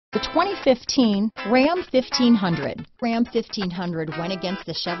The 2015 Ram 1500. Ram 1500 went against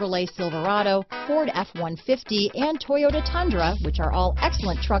the Chevrolet Silverado, Ford F-150, and Toyota Tundra, which are all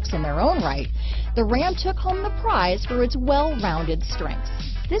excellent trucks in their own right. The Ram took home the prize for its well-rounded strengths.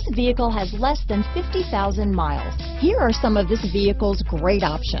 This vehicle has less than 50,000 miles. Here are some of this vehicle's great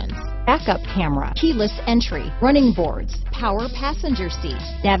options: backup camera, keyless entry, running boards, power passenger seat,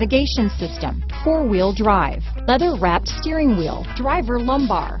 navigation system, four-wheel drive, leather-wrapped steering wheel, driver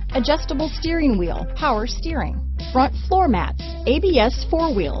lumbar, adjustable steering wheel, power steering, front floor mats, ABS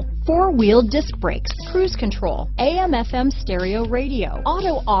four-wheel disc brakes, cruise control, AM/FM stereo radio,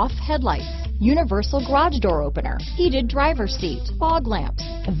 auto-off headlights, universal garage door opener, heated driver's seat, fog lamps.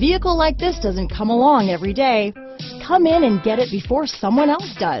 A vehicle like this doesn't come along every day. Come in and get it before someone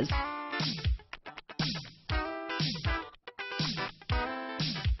else does.